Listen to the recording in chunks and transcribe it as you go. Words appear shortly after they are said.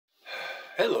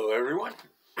Hello everyone.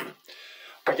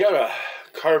 We got a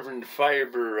carbon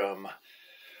fiber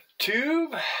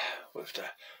tube with the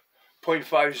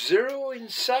 .50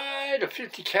 inside, a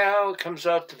 50 cal comes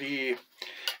out to be,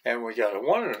 and we got a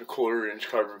 1 1/4 inch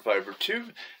carbon fiber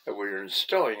tube that we're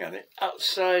installing on the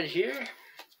outside here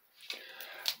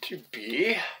to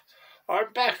be our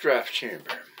backdraft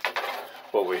chamber.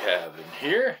 What we have in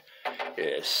here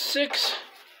is 6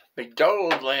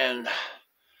 McDonaldland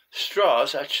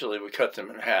straws. Actually, we cut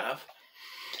them in half,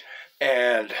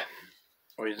 and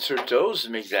we insert those to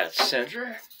make that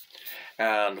center. And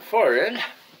on the far end,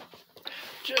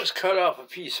 just cut off a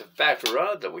piece of backer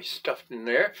rod that we stuffed in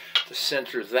there to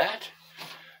center that.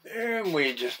 And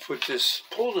we just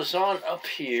pull this on up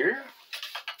here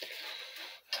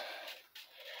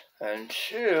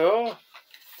until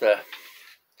the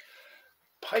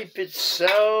pipe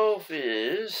itself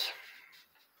is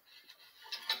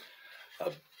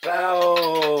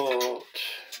about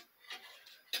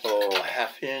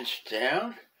 ½ inch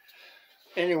down,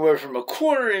 anywhere from a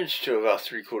 1/4 inch to about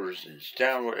 3/4 inch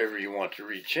down, wherever you want to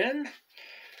reach in.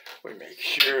 We make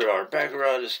sure our backer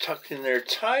rod is tucked in there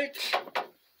tight.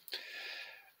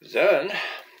 Then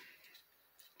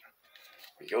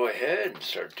we go ahead and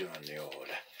start doing the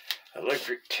old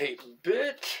electric tape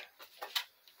bit.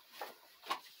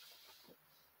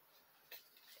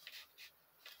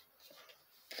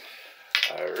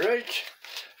 Alright,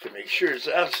 to make sure it's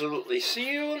absolutely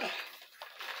sealed,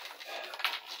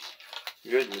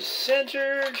 good and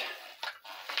centered.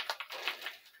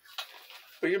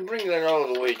 We can bring that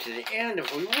all the way to the end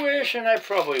if we wish, and I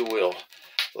probably will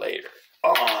later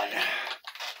on.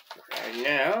 Right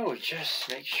now, we just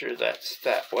make sure that's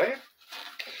that way.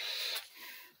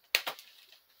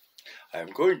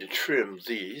 I'm going to trim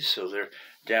these so they're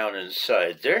down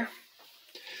inside there.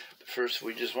 First,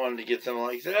 we just wanted to get them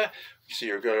like that. You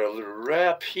see, I've got a little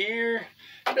wrap here.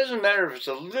 It doesn't matter if it's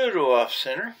a little off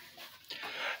center.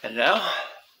 And now,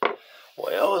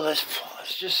 well, let's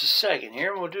pause just a second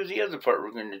here, and we'll do the other part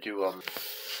we're going to do on.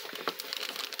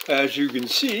 As you can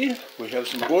see, we have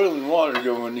some boiling water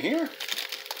going here.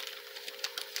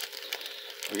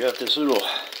 We got this little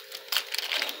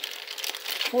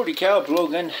 40 cal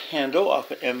blowgun handle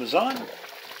off of Amazon.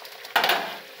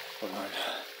 We're going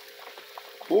to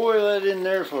boil it in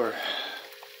there for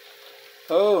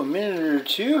a minute or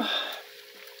two,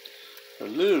 a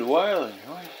little while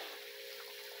anyway.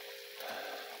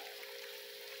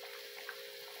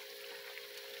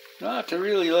 Not to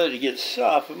really let it get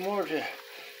soft, but more to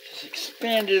just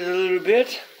expand it a little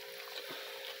bit.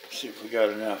 See if we got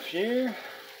enough here.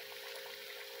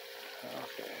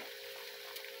 Okay,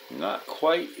 not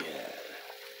quite yet.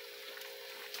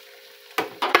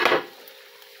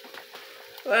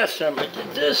 Last time I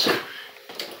did this,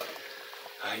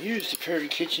 I used a pair of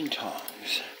kitchen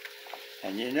tongs,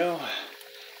 and you know,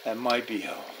 that might be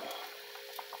helpful.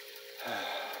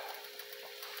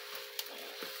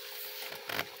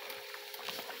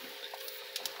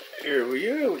 Here we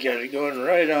go, we got it going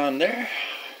right on there.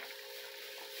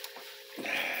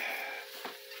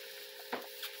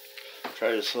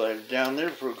 Try to slide it down there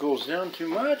before it goes down too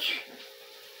much.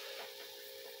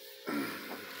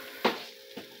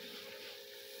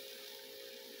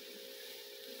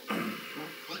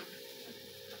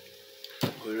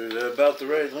 Put it about the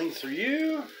right length for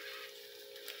you.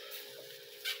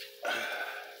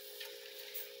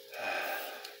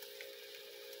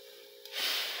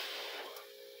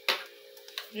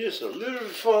 Just a little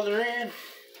bit farther in.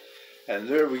 And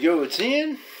there we go, it's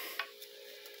in.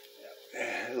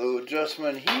 A little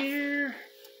adjustment here.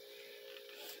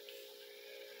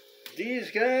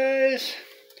 These guys.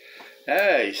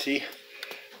 You see,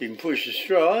 you can push the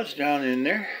straws down in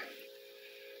there.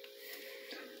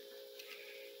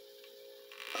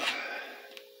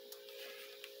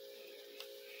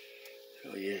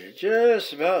 So you get it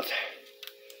just about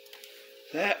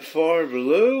that far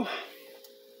below.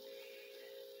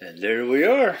 And there we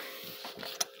are.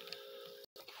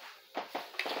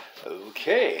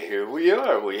 Okay, here we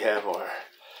are. We have our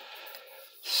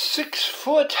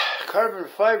 6-foot carbon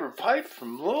fiber pipe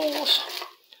from Lowe's.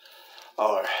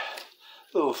 Our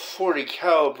little 40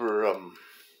 caliber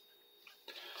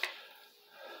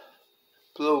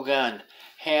blowgun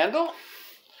handle.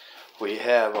 We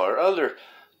have our other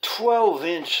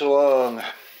 12-inch long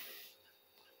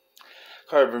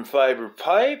carbon fiber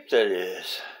pipe that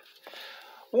is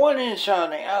 1 inch on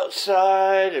the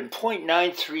outside and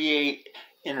 .938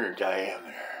 inner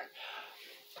diameter.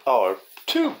 Our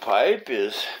tube pipe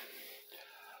is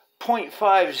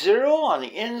 .50 on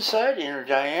the inside, inner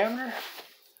diameter,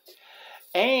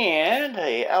 and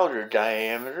a outer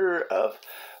diameter of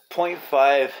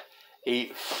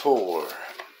 .584.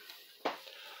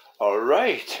 All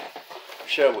right,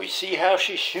 shall we see how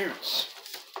she shoots?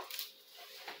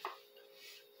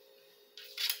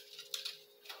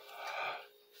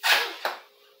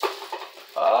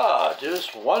 Ah,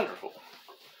 just wonderful.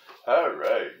 All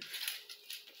right.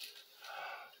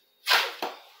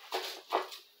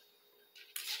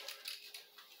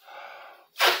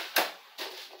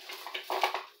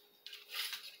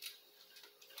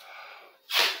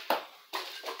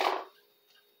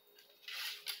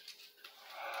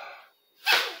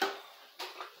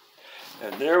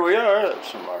 And there we are.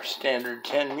 That's from our standard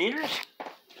 10 meters.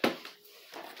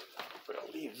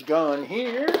 We'll leave the gun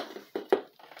here.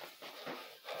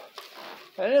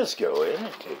 And let's go in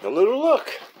and take a little look.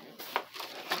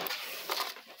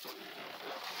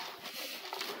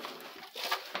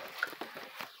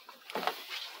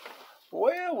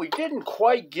 Well, we didn't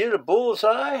quite get a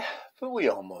bullseye, but we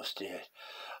almost did.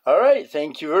 All right,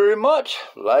 thank you very much.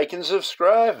 Like and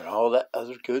subscribe and all that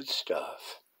other good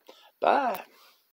stuff. Bye.